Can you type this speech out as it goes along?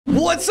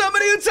What's up, my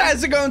dudes?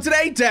 How's it going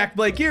today?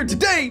 dakblake here.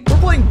 Today, we're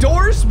playing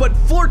Doors, but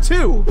floor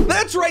 2.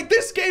 That's right,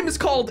 this game is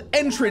called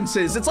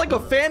Entrances. It's like a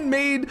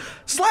fan-made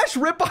slash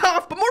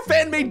rip-off, but more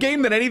fan-made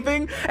game than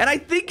anything, and I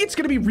think it's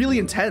gonna be really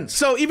intense.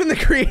 So even the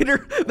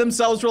creator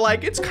themselves were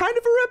like, it's kind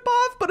of a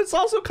rip-off, but it's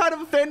also kind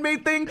of a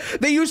fan-made thing.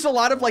 They used a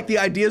lot of like the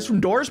ideas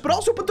from Doors, but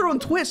also put their own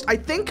twist. I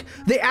think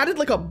they added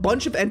like a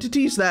bunch of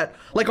entities that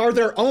like are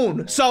their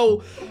own.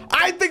 So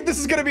I think this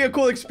is gonna be a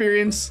cool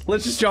experience.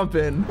 Let's just jump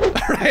in.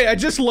 All right, I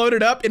just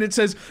loaded up and it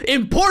says,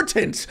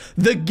 important,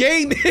 the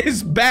game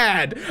is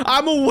bad.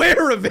 I'm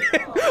aware of it.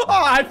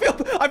 Oh, I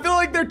feel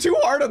like they're too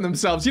hard on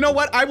themselves. You know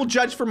what? I will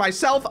judge for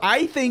myself.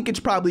 I think it's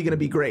probably gonna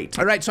be great.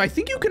 All right, so I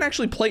think you can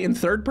actually play in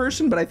third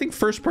person, but I think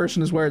first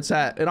person is where it's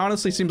at. It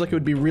honestly seems like it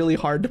would be really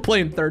hard to play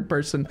in third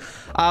person.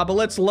 But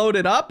let's load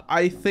it up.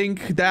 I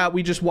think that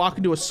we just walk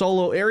into a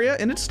solo area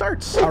and it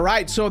starts. All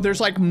right, so there's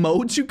like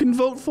modes you can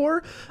vote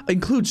for.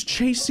 Includes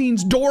chase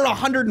scenes, door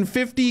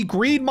 150,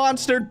 greed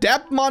monster,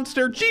 depth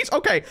monster. Jeez,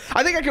 okay.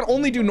 I think I can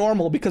only do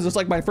normal because it's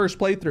like my first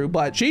playthrough,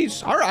 but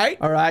jeez, all right.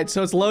 All right,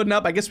 so it's loading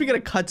up. I guess we get a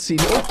cutscene.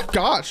 Oh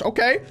gosh,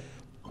 okay.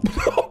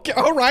 Okay,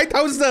 all right,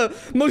 that was the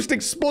most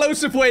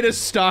explosive way to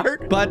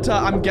start, but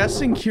I'm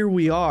guessing here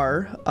we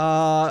are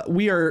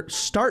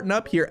starting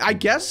up here. I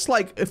guess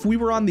like if we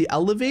were on the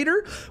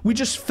elevator, we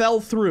just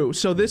fell through,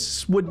 so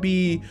this would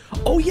be,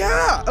 oh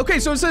yeah, okay,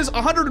 so it says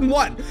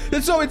 101,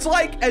 and so it's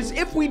like as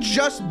if we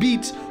just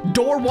beat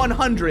door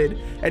 100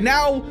 and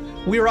now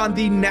we're on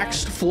the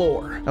next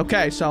floor.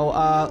 Okay, so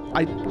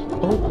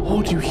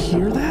oh, do you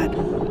hear that?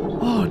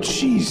 Oh,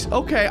 jeez.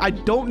 Okay, I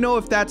don't know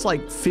if that's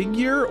like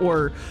figure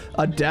or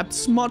a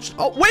depths much.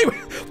 Oh, wait,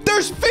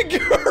 there's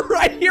figure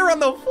right here on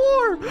the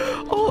floor.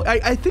 Oh,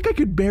 I think I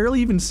could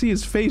barely even see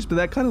his face, but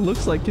that kind of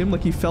looks like him,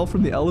 like he fell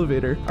from the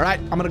elevator. All right,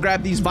 I'm gonna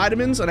grab these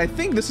vitamins, and I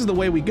think this is the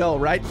way we go,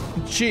 right?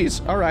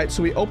 Jeez. All right,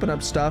 so we open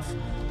up stuff.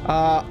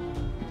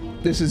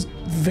 This is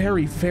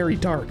very, very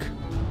dark.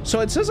 So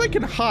it says I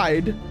can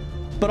hide,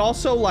 but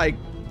also like,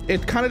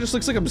 it kind of just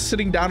looks like I'm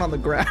sitting down on the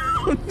ground.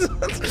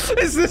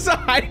 Is this a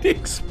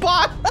hiding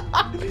spot?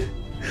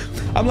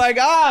 I'm like,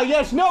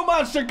 yes, no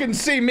monster can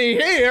see me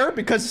here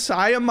because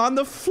I am on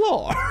the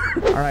floor.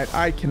 All right,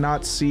 I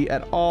cannot see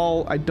at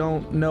all. I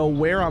don't know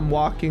where I'm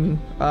walking.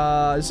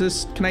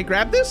 Can I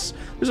grab this?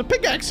 There's a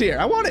pickaxe here.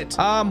 I want it.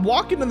 I'm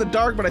walking in the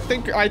dark, but I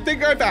think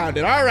I found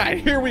it. All right,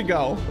 here we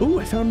go. Ooh,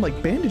 I found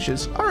like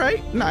bandages. All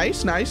right,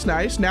 nice, nice,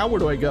 nice. Now where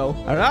do I go?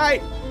 All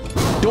right.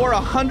 Door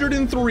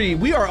 103.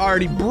 We are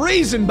already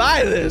breezing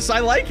by this. I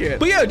like it.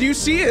 But yeah, do you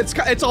see it?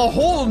 It's a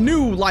whole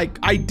new like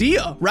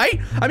idea, right?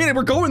 I mean,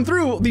 we're going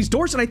through these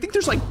doors and I think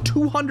there's like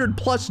 200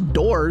 plus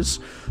doors.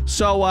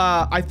 So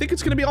I think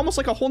it's gonna be almost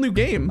like a whole new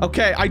game.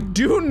 Okay, I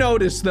do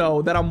notice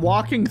though that I'm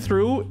walking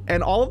through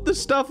and all of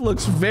this stuff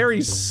looks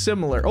very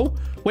similar. Oh,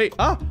 wait,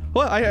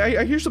 what?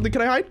 I hear something.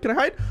 Can I hide? Can I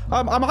hide?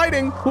 I'm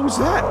hiding. What was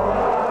that?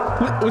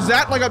 Was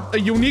that like a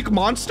unique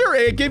monster?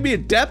 It gave me a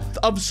depth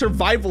of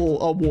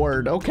survival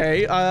award.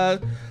 Okay,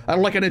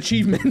 like an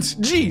achievement.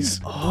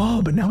 Jeez.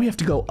 Oh, but now we have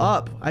to go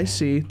up. I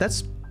see.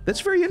 That's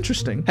very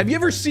interesting. Have you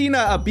ever seen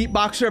a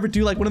beatboxer ever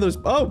do like one of those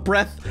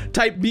breath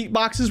type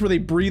beatboxes where they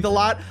breathe a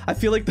lot? I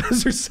feel like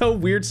those are so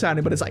weird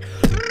sounding, but it's like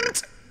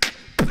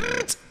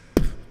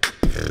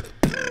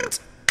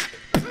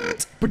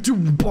but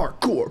doing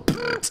parkour.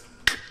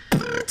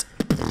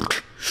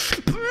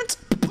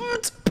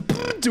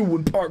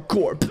 Doing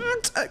parkour.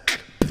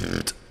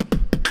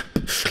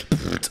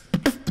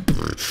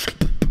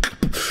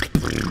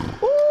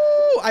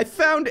 I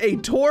found a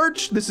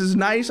torch. This is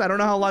nice. I don't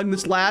know how long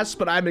this lasts,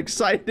 but I'm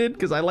excited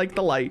because I like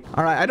the light.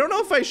 All right, I don't know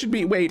if I should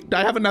be, wait,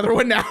 I have another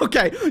one now.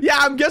 Okay, yeah,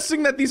 I'm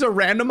guessing that these are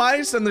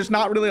randomized and there's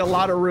not really a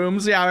lot of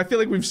rooms. Yeah, I feel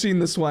like we've seen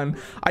this one.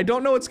 I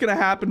don't know what's gonna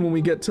happen when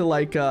we get to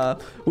like,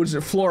 what is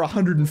it, floor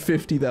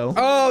 150 though?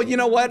 Oh, you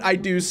know what? I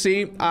do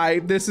see,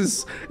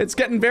 it's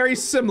getting very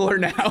similar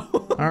now.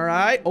 All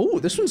right. Oh,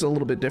 this one's a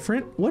little bit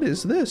different. What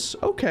is this?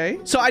 Okay.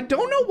 So I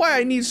don't know why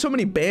I need so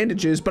many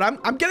bandages, but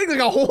I'm getting like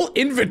a whole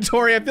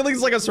inventory. I feel like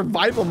it's like a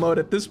survival mode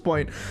at this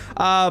point.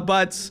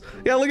 But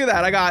yeah, look at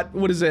that. I got,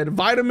 what is it?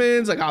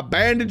 Vitamins, I got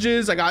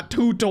bandages, I got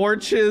 2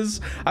 torches.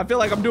 I feel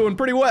like I'm doing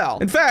pretty well.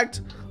 In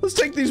fact, let's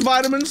take these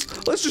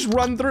vitamins. Let's just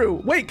run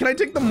through. Wait, can I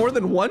take them more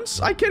than once?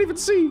 I can't even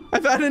see. I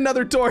found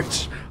another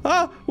torch.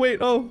 Wait,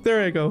 oh,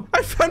 there I go.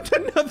 I found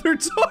another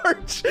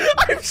torch.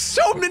 I have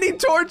so many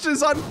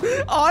torches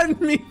on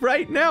me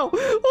right now.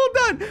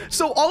 Hold on.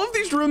 So all of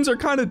these rooms are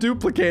kind of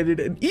duplicated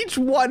and each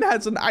one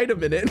has an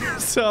item in it.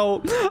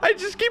 So I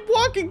just keep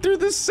walking through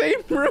the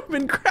same room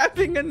and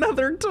grabbing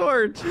another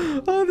torch.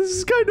 Oh, this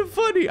is kind of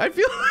funny. I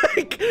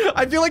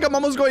feel like I'm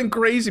almost going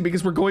crazy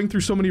because we're going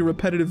through so many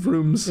repetitive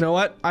rooms. You know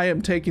what? I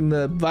am taking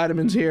the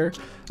vitamins here.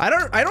 I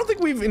don't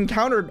think we've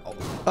encountered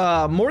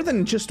more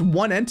than just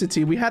one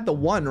entity. We had the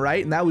one,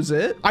 right? And that was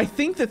it. I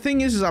think the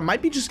thing is I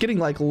might be just getting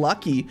like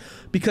lucky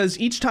because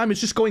each time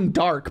it's just going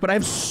dark, but I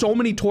have so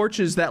many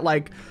torches that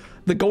like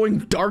the going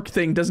dark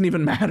thing doesn't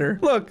even matter.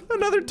 Look,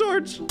 another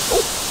torch.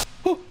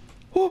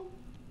 Oh,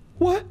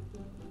 what?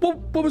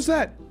 What was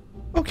that?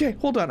 Okay,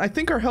 hold on. I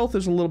think our health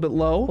is a little bit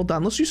low. Hold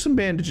on, let's use some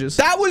bandages.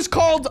 That was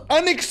called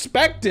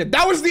Unexpected.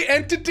 That was the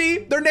entity.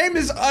 Their name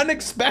is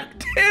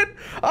Unexpected.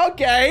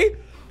 Okay.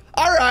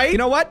 All right. You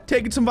know what?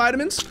 Taking some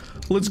vitamins.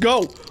 Let's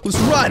go. Let's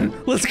run.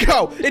 Let's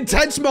go.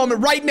 Intense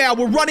moment right now.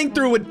 We're running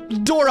through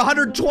it. Door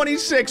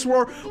 126.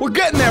 We're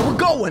getting there. We're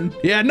going.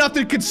 Yeah,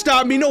 nothing can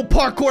stop me. No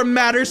parkour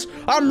matters.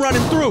 I'm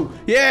running through.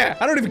 Yeah,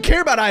 I don't even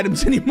care about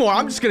items anymore.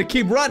 I'm just gonna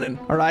keep running.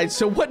 All right,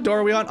 so what door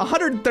are we on?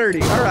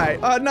 130. All right,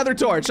 another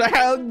torch.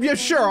 Yeah,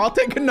 sure, I'll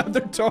take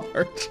another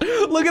torch.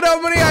 Look at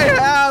how many I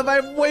have. I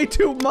have way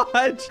too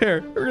much.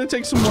 Here, we're gonna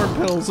take some more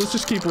pills. Let's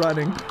just keep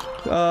running.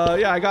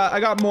 Yeah, I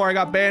got more. I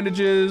got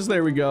bandages.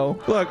 There we go.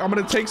 Look, I'm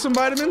gonna take some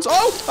vitamins.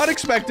 Oh,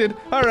 unexpected.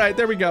 All right,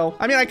 there we go.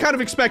 I mean, I kind of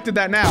expected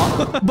that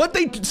now. But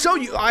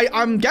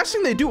I'm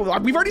guessing they do.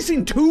 We've already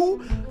seen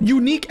 2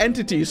 unique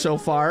entities so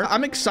far.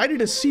 I'm excited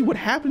to see what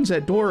happens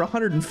at door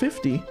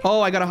 150.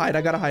 Oh, I gotta hide.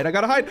 I gotta hide. I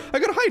gotta hide. I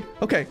gotta hide.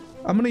 Okay,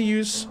 I'm gonna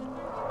use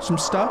some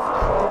stuff.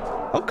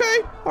 Okay,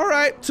 all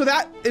right. So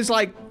that is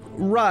like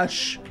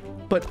rush,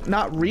 but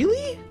not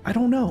really? I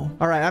don't know.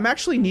 All right, I'm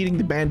actually needing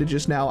the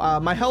bandages now.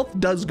 My health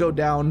does go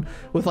down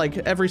with like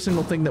every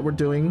single thing that we're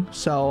doing.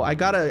 So I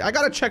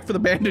gotta check for the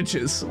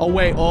bandages. Oh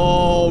wait,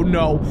 oh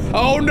no.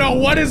 Oh no,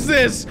 what is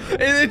this?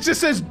 It just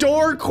says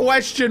door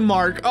question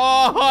mark.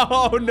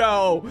 Oh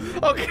no.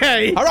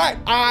 Okay, all right,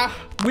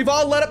 we've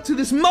all led up to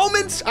this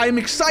moment. I am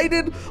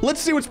excited. Let's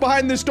see what's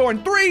behind this door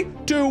in 3,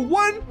 2,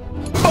 1.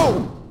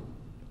 Oh,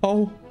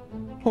 oh.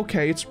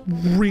 Okay, it's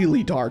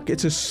really dark.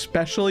 It's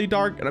especially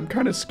dark, and I'm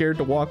kind of scared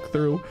to walk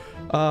through.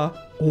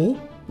 Oh,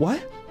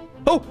 what?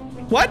 Oh,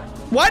 what?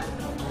 What?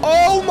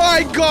 Oh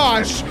my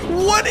gosh!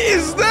 What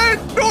is that?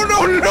 No,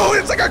 no, no!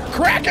 It's like a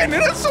kraken!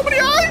 It has so many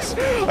eyes!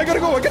 I gotta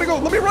go, I gotta go.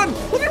 Let me run!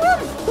 Let me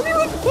run! Let me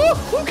run!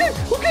 Oh, okay,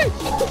 okay.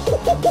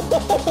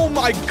 Oh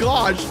my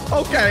gosh.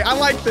 Okay, I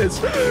like this.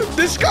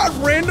 This got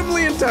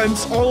randomly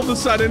intense all of a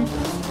sudden.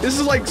 This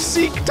is like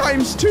Seek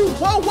 ×2.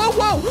 Whoa, whoa,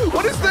 whoa!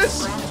 What is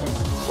this?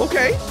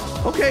 Okay.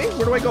 Okay,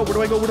 where do I go? Where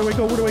do I go? Where do I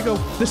go? Where do I go?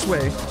 This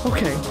way.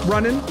 Okay,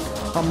 running.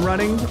 I'm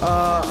running. Where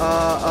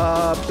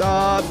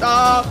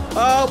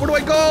do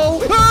I go?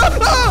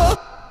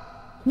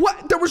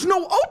 What? There was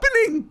no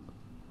opening.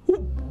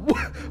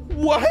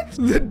 What?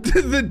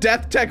 The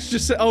death text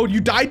just said, oh,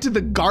 you died to the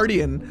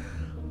Guardian.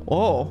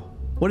 Oh,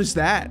 what is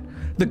that?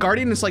 The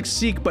Guardian is like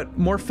Seek, but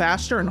more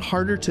faster and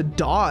harder to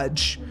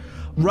dodge.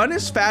 Run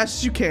as fast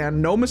as you can,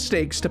 no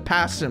mistakes to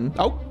pass him.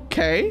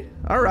 Okay,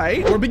 all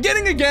right. We're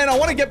beginning again. I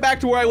want to get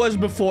back to where I was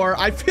before.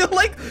 I feel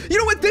like, you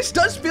know what? This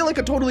does feel like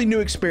a totally new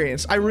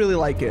experience. I really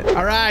like it.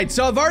 All right,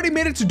 so I've already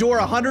made it to door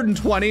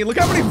 120. Look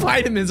how many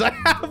vitamins I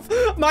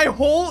have. My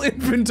whole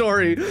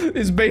inventory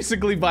is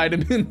basically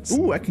vitamins.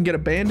 Ooh, I can get a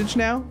bandage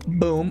now.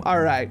 Boom,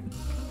 all right.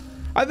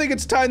 I think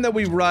it's time that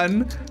we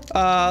run.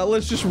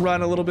 Let's just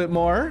run a little bit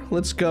more.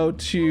 Let's go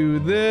to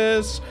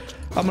this.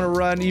 I'm gonna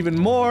run even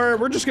more.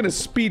 We're just gonna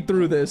speed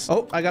through this.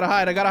 Oh, I gotta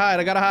hide, I gotta hide,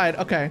 I gotta hide.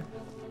 Okay.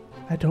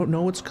 I don't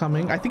know what's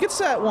coming. I think it's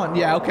that one.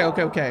 Yeah, okay,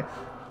 okay, okay.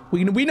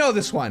 We know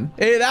this one.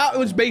 That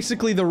was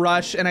basically the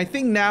rush, and I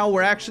think now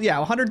we're actually, yeah,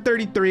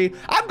 133.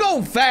 I'm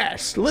going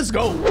fast. Let's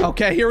go.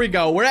 Okay, here we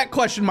go. We're at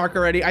question mark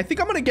already. I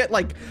think I'm gonna get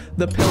like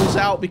the pills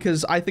out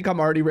because I think I'm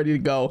already ready to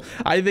go.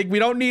 I think we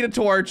don't need a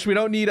torch. We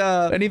don't need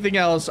anything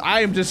else.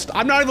 I'm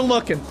not even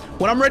looking.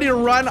 When I'm ready to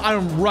run,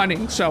 I'm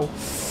running. So,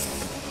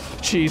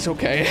 jeez,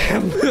 okay.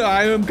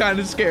 I am kind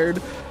of scared.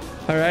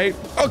 All right.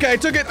 Okay, I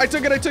took it.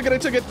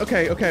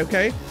 Okay, okay,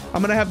 okay.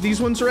 I'm gonna have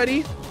these ones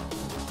ready.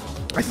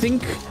 I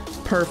think.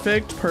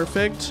 Perfect,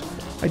 perfect.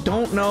 I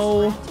don't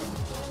know.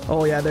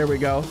 Oh yeah, there we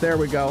go. There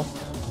we go.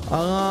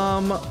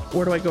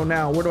 Where do I go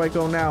now? Where do I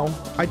go now?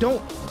 I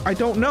don't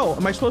know.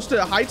 Am I supposed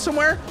to hide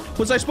somewhere?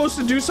 Was I supposed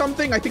to do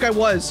something? I think I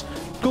was.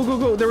 Go, go,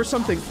 go. There was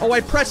something. Oh,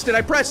 I pressed it.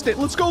 I pressed it.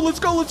 Let's go, let's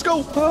go, let's go.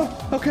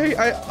 Okay.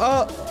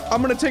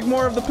 I'm gonna take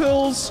more of the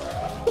pills.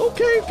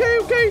 Okay, okay,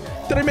 okay.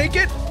 Did I make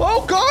it?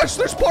 Oh gosh,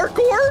 there's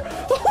parkour.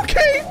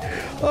 Okay.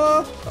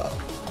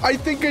 I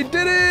think I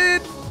did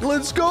it.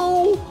 Let's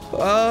go.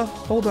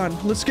 Hold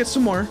on. Let's get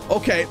some more.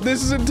 Okay,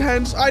 this is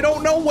intense. I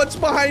don't know what's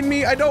behind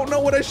me. I don't know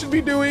what I should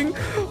be doing,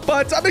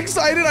 but I'm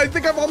excited. I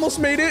think I've almost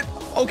made it.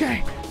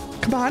 Okay,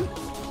 come on.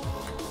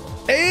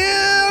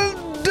 And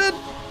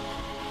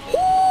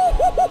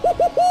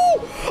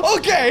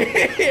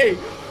okay,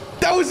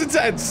 that was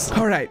intense.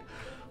 All right.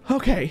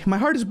 Okay, my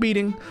heart is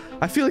beating.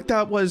 I feel like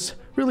that was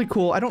really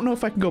cool. I don't know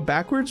if I can go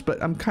backwards,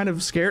 but I'm kind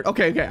of scared.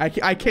 Okay, okay,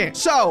 I can't.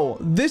 So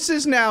this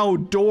is now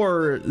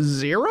door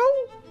 0.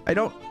 I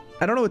don't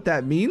know what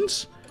that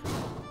means,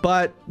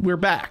 but we're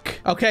back.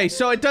 Okay,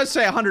 so it does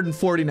say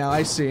 140 now.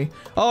 I see.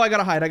 Oh, I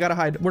gotta hide. I gotta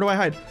hide. Where do I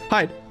hide?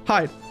 Hide,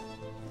 hide.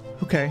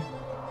 Okay.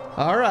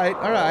 All right,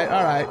 all right,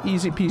 all right.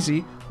 Easy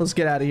peasy. Let's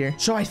get out of here.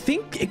 So I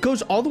think it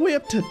goes all the way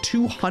up to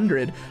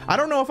 200. I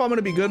don't know if I'm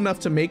gonna be good enough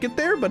to make it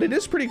there, but it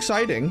is pretty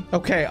exciting.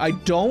 Okay, I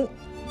don't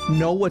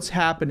know what's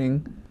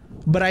happening,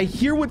 but I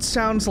hear what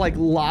sounds like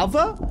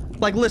lava.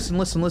 Like, listen,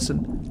 listen, listen.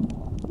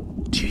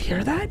 Do you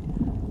hear that?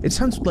 It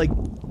sounds like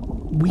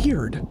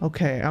weird.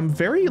 Okay, I'm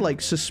very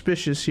like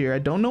suspicious here. I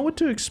don't know what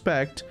to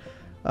expect.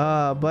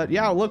 But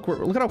yeah, look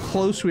at how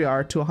close we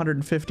are to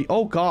 150.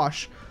 Oh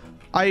gosh.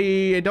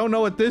 I don't know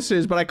what this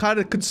is, but I kind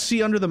of could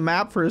see under the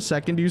map for a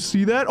second. Do you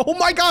see that? Oh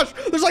my gosh,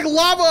 there's like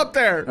lava up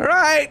there. All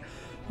right,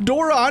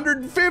 door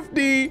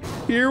 150.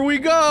 Here we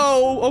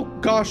go. Oh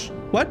gosh,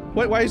 what?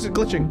 Why is it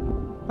glitching?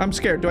 I'm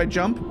scared. Do I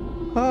jump?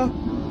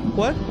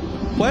 What?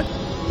 What?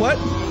 What?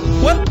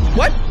 What?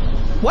 What?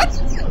 What?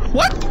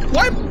 What?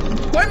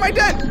 Why am I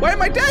dead? Why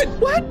am I dead?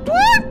 What?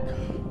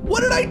 What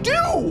did I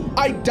do?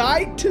 I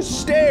died to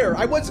stare.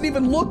 I wasn't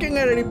even looking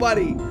at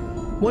anybody.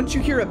 Once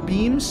you hear a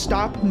beam,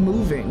 stop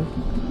moving.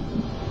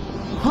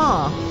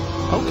 Huh.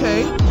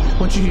 Okay.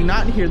 Once you do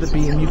not hear the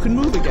beam, you can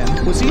move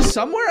again. Was he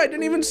somewhere? I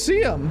didn't even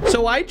see him.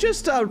 So I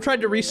just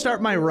tried to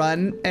restart my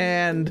run,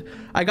 and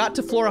I got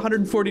to floor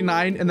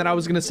 149, and then I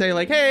was gonna say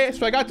like, hey,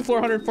 so I got to floor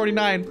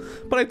 149,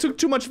 but I took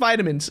too much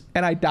vitamins,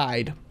 and I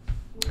died.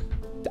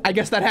 I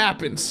guess that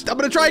happens. I'm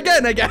gonna try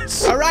again, I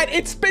guess. All right,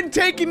 it's been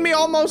taking me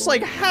almost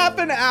like half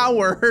an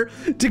hour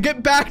to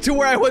get back to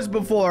where I was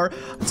before.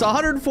 It's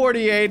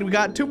 148, we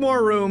got 2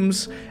 more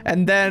rooms,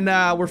 and then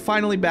we're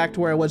finally back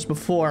to where I was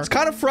before. It's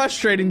kind of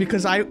frustrating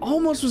because I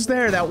almost was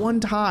there that one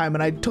time,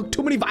 and I took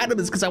too many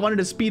vitamins because I wanted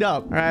to speed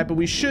up. All right, but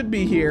we should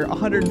be here,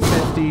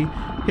 150.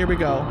 Here we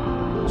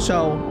go.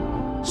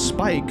 So,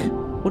 spike.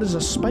 What does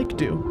a spike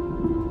do?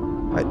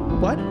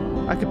 What?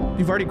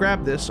 You've already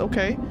grabbed this,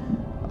 okay.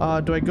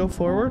 Do I go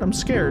forward? I'm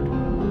scared.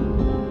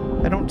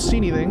 I don't see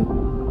anything.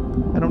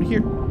 I don't hear.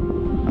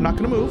 I'm not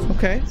gonna move.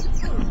 Okay.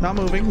 Not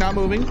moving. Not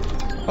moving.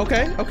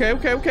 Okay. Okay.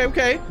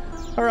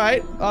 All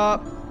right.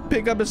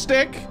 Pick up a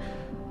stick.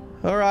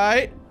 All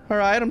right.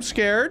 I'm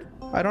scared.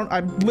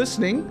 I'm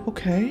listening.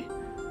 Okay.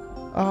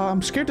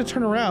 I'm scared to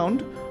turn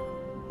around.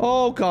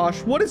 Oh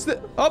gosh. What is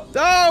the?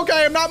 Oh,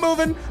 okay. I'm not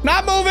moving.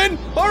 Not moving.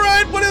 All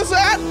right. What is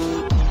that?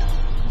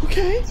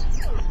 Okay.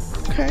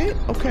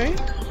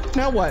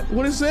 Now what?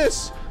 What is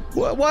this?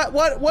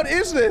 What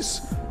is this?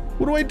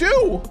 What do I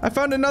do? I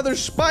found another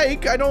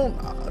spike. I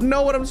don't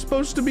know what I'm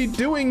supposed to be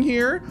doing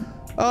here.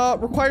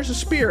 Requires a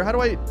spear. How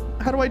do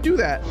I do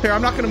that? Here,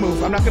 I'm not gonna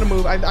move.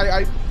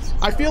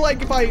 I feel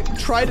like if I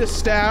try to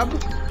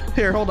stab.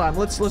 Here, hold on.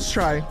 Let's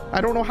try. I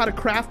don't know how to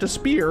craft a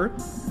spear,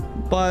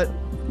 but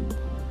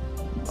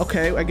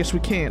okay, I guess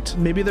we can't.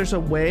 Maybe there's a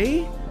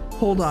way?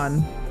 Hold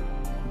on.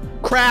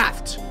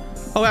 Craft.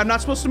 Oh, I'm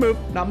not supposed to move.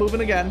 Not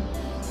moving again.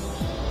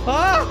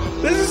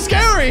 This is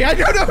scary. I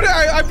don't know.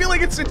 I feel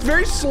like it's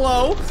very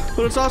slow,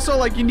 but it's also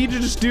like you need to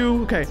just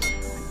do. Okay,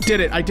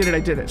 did it. I did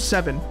it.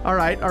 7. All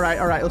right.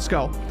 Let's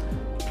go.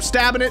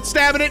 Stabbing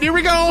it. Here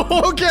we go.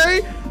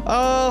 Okay.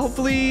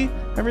 Hopefully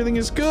everything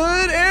is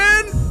good,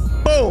 and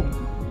boom.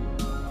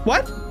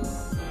 What?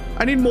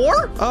 I need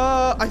more?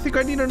 I think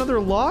I need another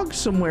log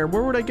somewhere.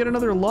 Where would I get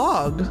another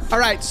log? All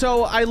right,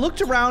 so I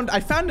looked around. I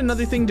found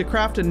another thing to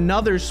craft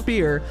another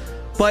spear,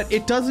 but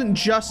it doesn't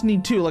just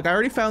need 2. Like, I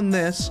already found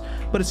this,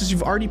 but it says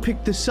you've already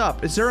picked this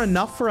up. Is there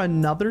enough for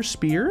another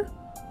spear?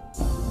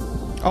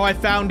 Oh, I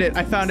found it.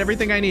 I found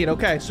everything I need.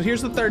 Okay, so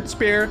here's the 3rd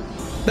spear.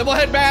 Then we'll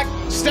head back,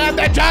 stab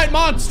that giant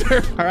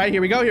monster. All right,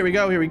 here we go.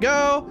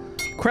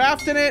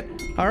 Crafting it.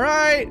 All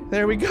right,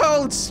 there we go.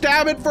 Let's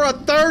stab it for a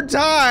 3rd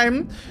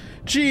time.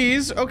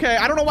 Jeez, okay.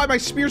 I don't know why my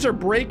spears are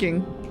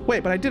breaking.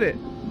 Wait, but I did it.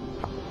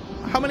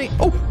 How many?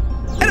 Oh,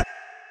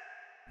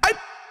 I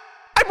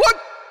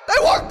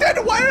walked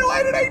in. Why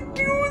did I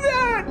do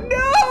that?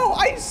 No,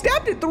 I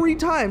stabbed it 3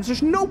 times.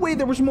 There's no way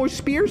there was more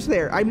spears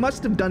there. I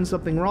must have done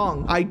something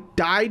wrong. I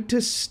died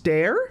to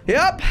stare?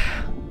 Yep.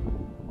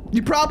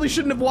 You probably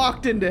shouldn't have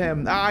walked into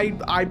him.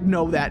 I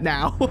know that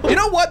now. You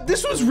know what?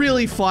 This was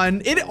really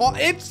fun.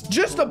 It's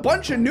just a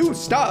bunch of new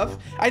stuff.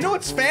 I know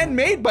it's fan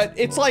made, but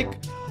it's like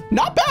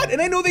not bad. And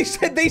I know they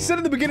said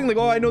in the beginning, like,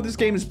 oh, I know this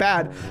game is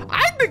bad.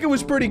 I think it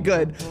was pretty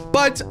good,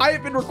 but I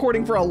have been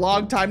recording for a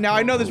long time now.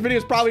 I know this video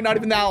is probably not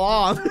even that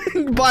long,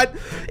 but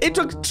it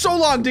took so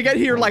long to get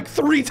here like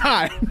 3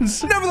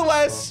 times.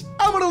 Nevertheless,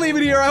 I'm gonna leave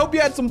it here. I hope you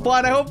had some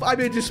fun. I hope I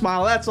made you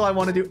smile. That's all I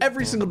want to do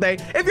every single day.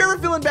 If you're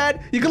ever feeling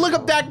bad, you can look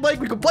up dakblake.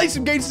 We can play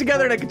some games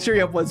together, and I can cheer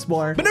you up once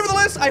more. But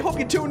nevertheless, I hope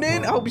you tuned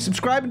in. I hope you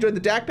subscribe and join the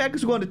Dak Pack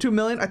because we're going to 2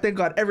 million. I thank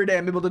God every day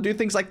I'm able to do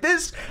things like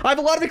this. I have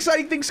a lot of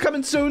exciting things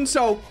coming soon,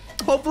 so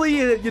hopefully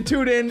you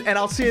tune in, and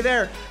I'll see you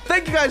there.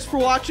 Thank you guys for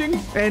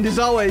watching, and as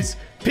always,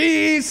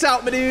 peace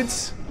out, my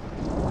dudes.